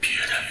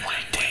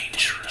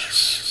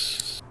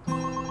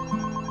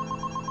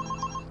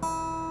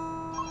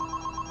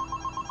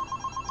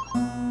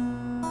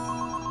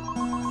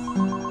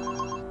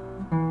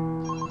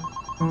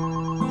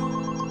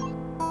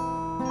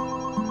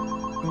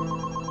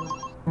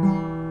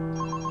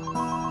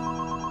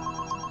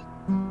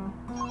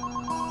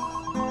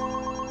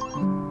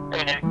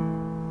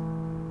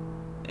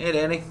Hey,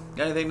 Danny.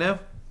 Got anything new?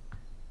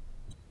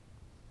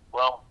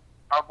 Well,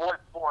 our boy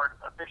Ford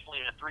officially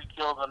has 3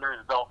 kills under his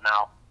belt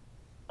now.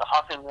 The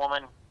huffing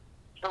woman,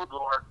 killed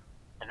Lord,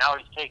 and now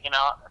he's taken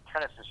out a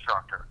tennis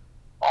instructor.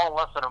 All in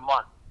less than a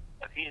month.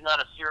 If he's not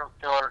a serial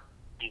killer,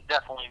 he's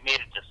definitely made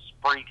it to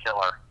spree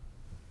killer.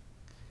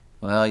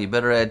 Well, you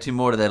better add 2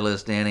 more to that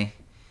list, Danny.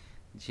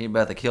 Did you hear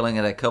about the killing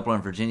of that couple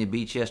in Virginia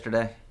Beach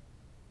yesterday?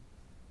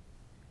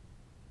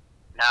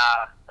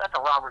 Nah, that's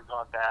a robbery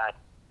gone bad.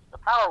 The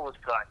power was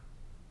cut.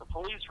 The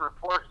police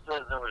report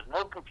says there was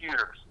no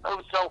computers,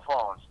 no cell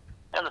phones,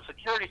 and the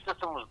security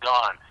system was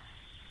gone.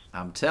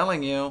 I'm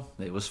telling you,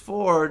 it was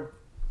Ford.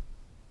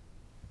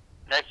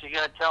 Next, you're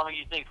going to tell me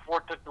you think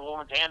Ford took the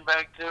woman's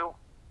handbag too?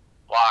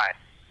 Why?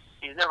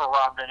 He's never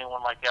robbed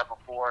anyone like that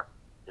before.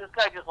 This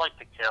guy just likes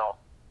to kill.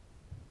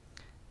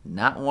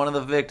 Not one of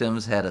the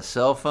victims had a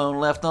cell phone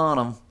left on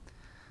him.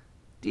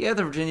 Do you have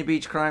the Virginia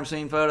Beach crime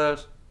scene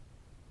photos?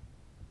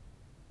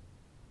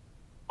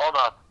 Hold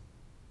on.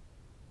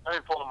 Let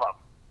me pull them up.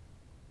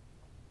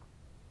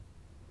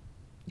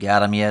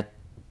 Got them yet?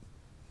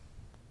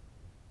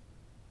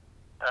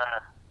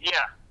 Yeah.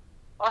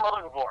 What am I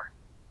looking for?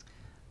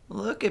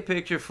 Look at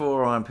picture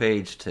 4 on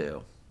page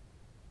 2.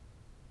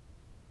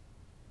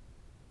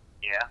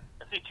 Yeah.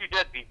 I see 2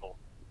 dead people.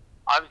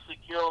 Obviously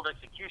killed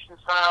execution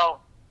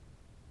style.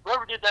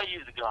 Whoever did that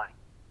used a gun.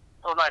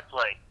 No knife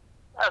play.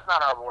 That's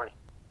not our boy.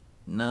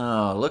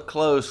 No, look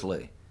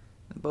closely.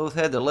 They both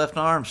had their left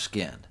arms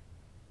skinned.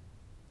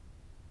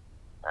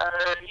 Yeah,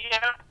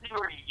 I see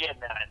where you're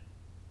getting at.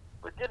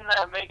 But didn't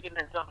that make it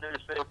in some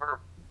newspaper?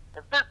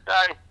 If this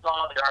guy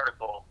saw the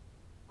article,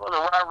 well, the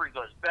robbery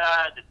goes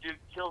bad, the dude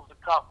kills the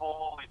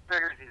couple, he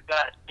figures he's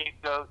got a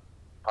scapegoat,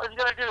 all he's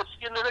going to do is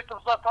skin the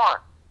victim's left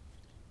arm.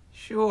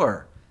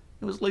 Sure.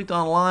 It was leaked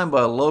online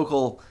by a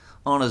local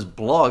on his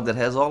blog that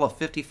has all of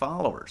 50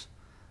 followers.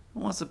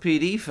 Once the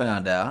PD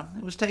found out,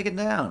 it was taken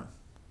down.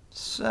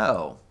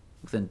 So,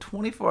 within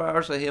 24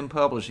 hours of him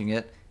publishing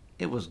it,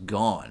 it was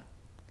gone.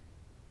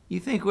 You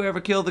think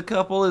whoever killed the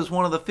couple is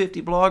one of the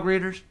 50 blog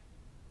readers?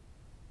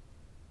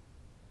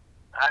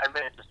 I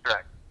admit it's a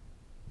stretch.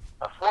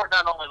 But Ford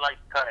not only likes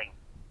cutting,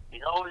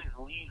 he always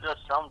leaves us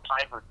some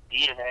type of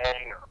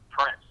DNA or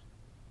prints.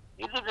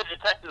 Either the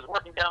detectives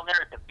working down there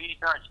at the beach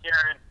aren't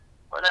staring,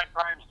 or that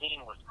crime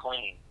scene was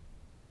clean.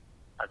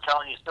 I'm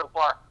telling you, so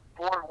far,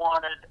 Ford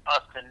wanted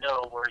us to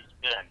know where he's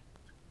been.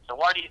 So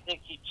why do you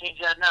think he'd change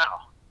that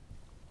now?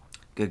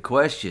 Good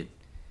question.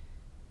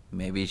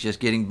 Maybe he's just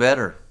getting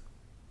better.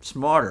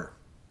 Smarter.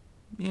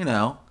 You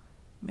know,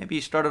 maybe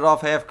he started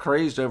off half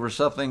crazed over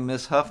something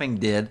Miss Huffing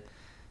did.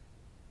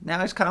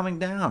 Now he's calming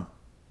down.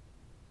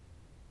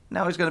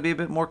 Now he's going to be a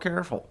bit more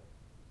careful.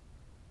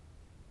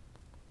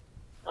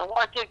 Now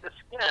why take the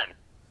skin?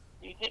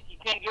 You think he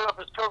can't give up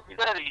his trophy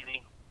that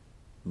easy?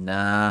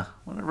 Nah,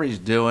 whatever he's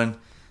doing,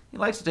 he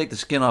likes to take the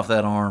skin off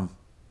that arm.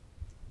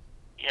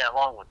 Yeah,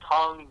 along with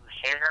tongues,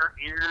 hair,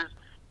 ears.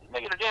 He's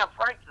making a damn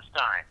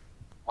Frankenstein.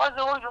 Why is it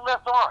always the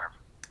left arm?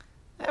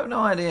 I have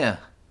no idea.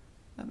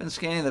 I've been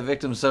scanning the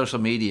victim's social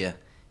media,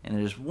 and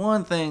there's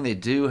one thing they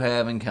do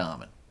have in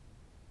common.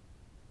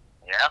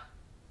 Yeah?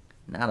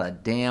 Not a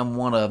damn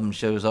one of them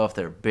shows off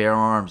their bare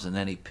arms in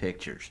any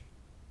pictures.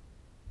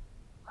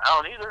 I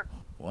don't either.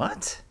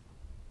 What?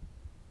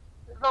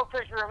 There's no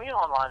picture of me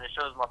online that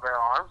shows my bare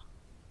arms.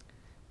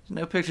 There's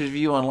no pictures of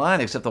you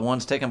online except the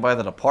ones taken by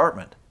the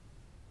department.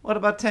 What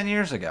about 10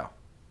 years ago?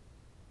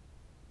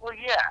 Well,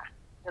 yeah.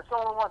 If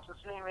someone wants to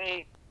see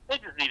me, they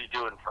just need to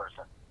do it in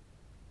person.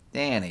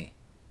 Danny,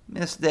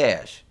 Miss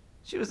Dash,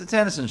 she was the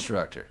tennis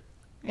instructor.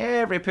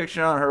 Every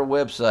picture on her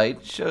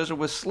website shows her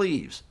with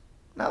sleeves.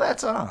 Now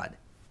that's odd.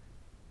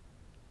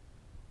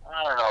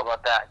 I don't know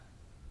about that.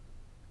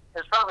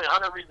 There's probably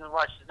 100 reasons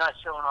why she's not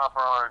showing off her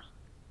arms.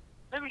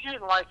 Maybe she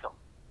didn't like them.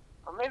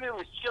 Or maybe it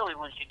was chilly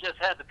when she just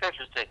had the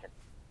pictures taken.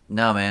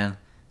 No, man.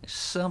 There's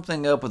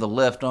something up with the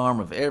left arm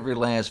of every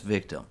last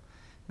victim.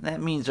 And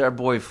that means our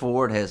boy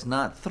Ford has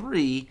not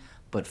 3,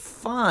 but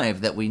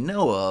 5 that we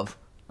know of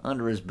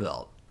under his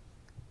belt.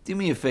 Do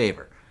me a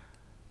favor.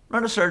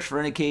 Run a search for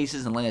any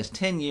cases in the last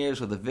 10 years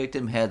where the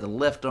victim had the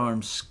left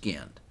arm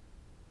skinned.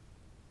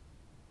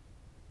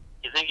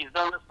 You think he's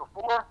done this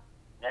before?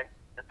 Heck,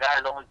 the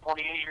guy's only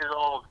 28 years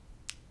old.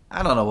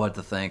 I don't know what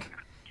to think.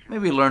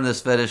 Maybe he learned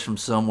this fetish from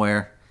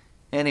somewhere.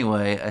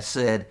 Anyway, I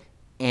said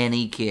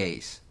any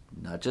case,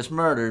 not just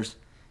murders.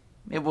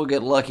 Maybe we'll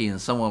get lucky and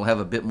someone will have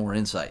a bit more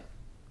insight.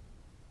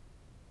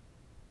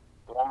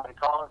 You want me to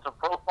call in some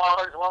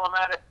profilers while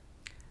I'm at it?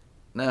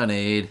 No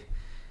need.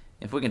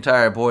 If we can tie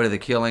our boy to the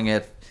killing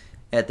at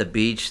the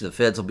beach, the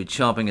feds will be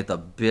chomping at the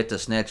bit to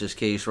snatch this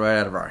case right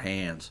out of our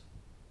hands.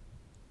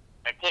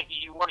 I take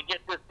it you want to get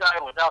this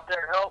guy without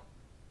their help?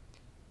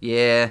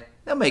 Yeah,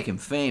 they'll make him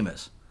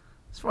famous.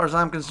 As far as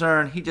I'm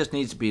concerned, he just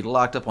needs to be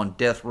locked up on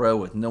death row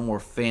with no more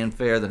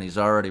fanfare than he's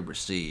already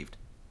received.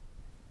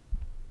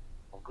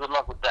 Well, good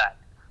luck with that.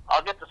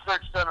 I'll get the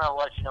search done and I'll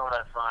let you know what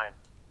I find.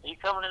 Are you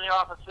coming in the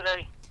office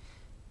today?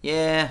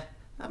 Yeah,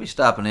 I'll be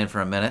stopping in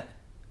for a minute.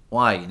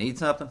 Why, you need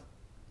something?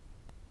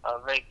 A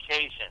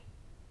vacation.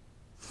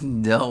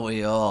 Don't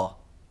we all?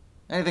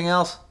 Anything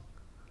else?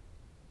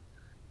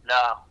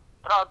 No,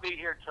 but I'll be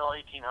here till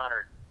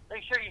 1800.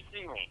 Make sure you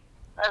see me.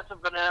 I have some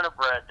banana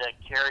bread that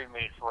Carrie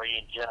made for you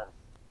and Jen.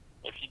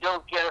 If you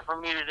don't get it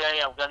from me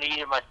today, I'm going to eat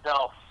it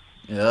myself.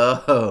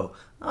 Oh,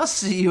 I'll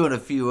see you in a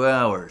few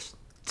hours.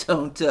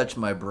 Don't touch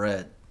my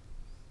bread.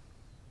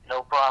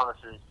 No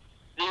promises.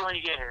 See you when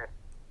you get here.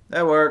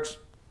 That works.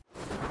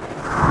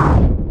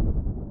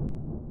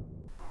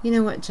 You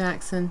know what,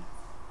 Jackson?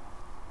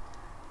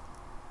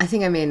 I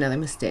think I made another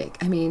mistake.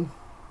 I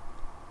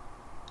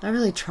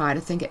really try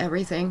to think of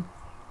everything.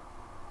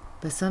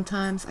 But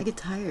sometimes I get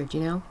tired, you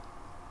know?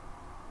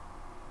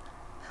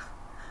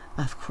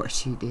 Of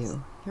course you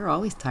do. You're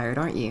always tired,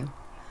 aren't you?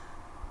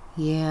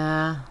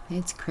 Yeah,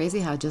 it's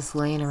crazy how just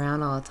laying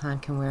around all the time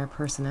can wear a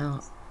person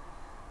out.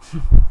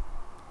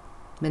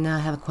 But now I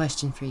have a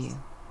question for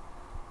you.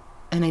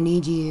 And I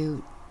need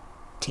you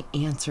to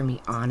answer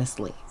me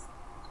honestly.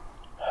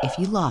 If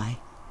you lie,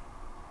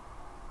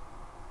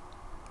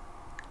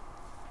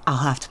 I'll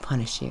have to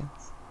punish you.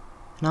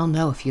 And I'll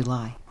know if you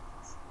lie.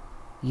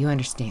 You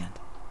understand?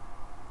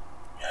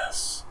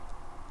 Yes.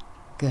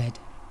 Good.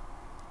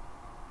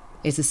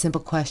 It's a simple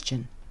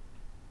question.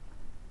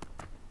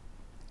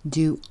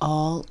 Do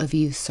all of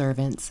you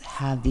servants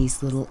have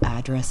these little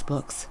address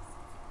books?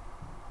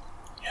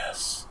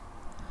 Yes.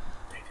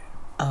 They do.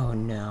 Oh,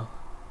 no.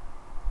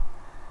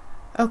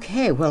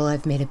 Okay, well,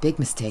 I've made a big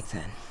mistake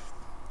then.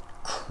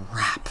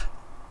 Crap.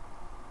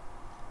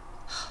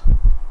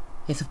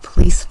 If the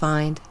police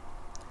find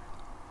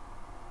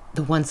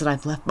the ones that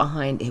I've left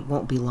behind, it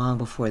won't be long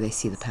before they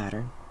see the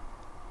pattern.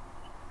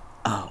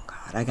 Oh,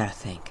 God, I gotta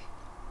think.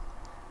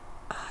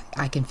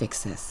 I can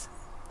fix this.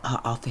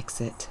 I'll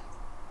fix it.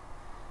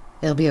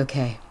 It'll be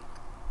okay.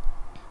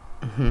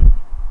 I'm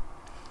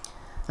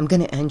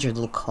gonna end your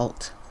little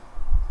cult.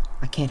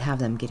 I can't have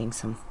them getting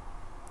some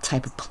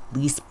type of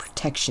police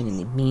protection in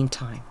the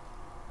meantime.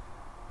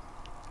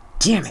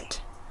 Damn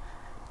it!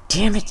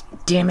 Damn it,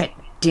 damn it,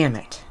 damn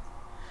it.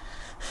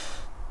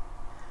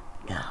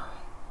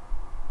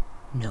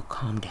 No,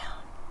 calm down.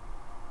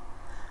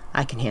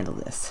 I can handle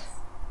this.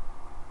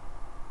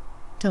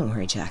 Don't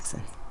worry,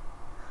 Jackson.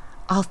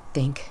 I'll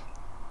think.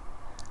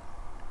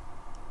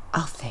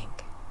 I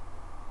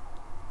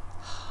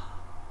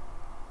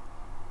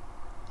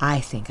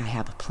think I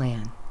have a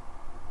plan.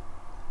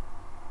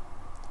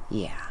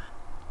 Yeah.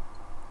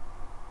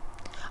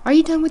 Are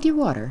you done with your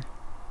water?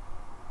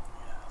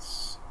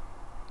 Yes.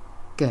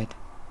 Good.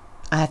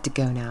 I have to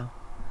go now.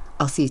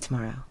 I'll see you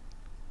tomorrow.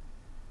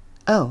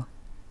 Oh,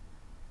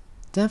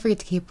 don't forget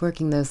to keep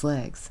working those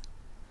legs.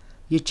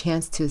 Your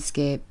chance to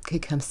escape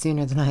could come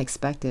sooner than I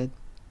expected.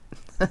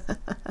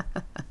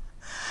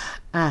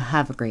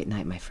 Have a great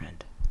night, my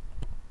friend.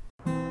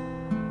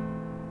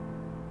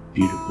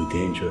 Beautifully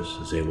Dangerous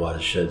is a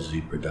Watershed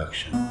Z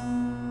production.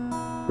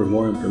 For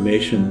more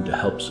information to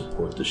help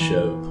support the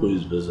show,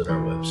 please visit our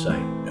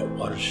website at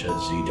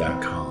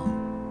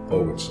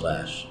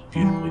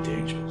watershedz.com/Beautifully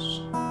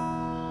Dangerous.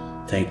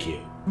 Thank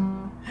you.